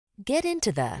Get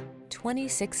into the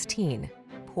 2016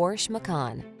 Porsche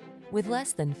Macan. With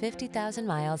less than 50,000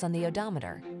 miles on the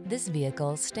odometer, this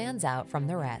vehicle stands out from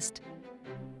the rest.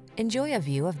 Enjoy a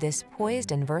view of this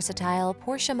poised and versatile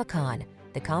Porsche Macan,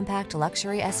 the compact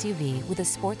luxury SUV with a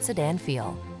sports sedan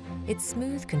feel. Its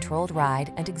smooth, controlled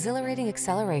ride and exhilarating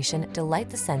acceleration delight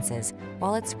the senses,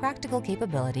 while its practical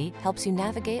capability helps you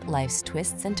navigate life's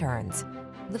twists and turns.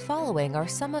 The following are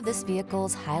some of this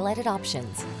vehicle's highlighted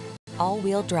options: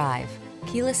 all-wheel drive,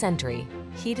 keyless entry,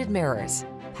 heated mirrors,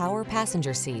 power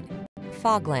passenger seat,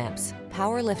 fog lamps,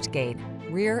 power liftgate,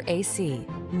 rear AC,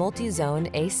 multi-zone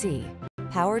AC,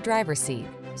 power driver seat,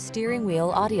 steering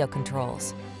wheel audio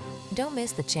controls. Don't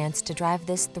miss the chance to drive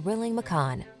this thrilling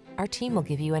Macan. Our team will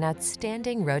give you an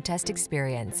outstanding road test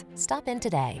experience. Stop in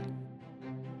today.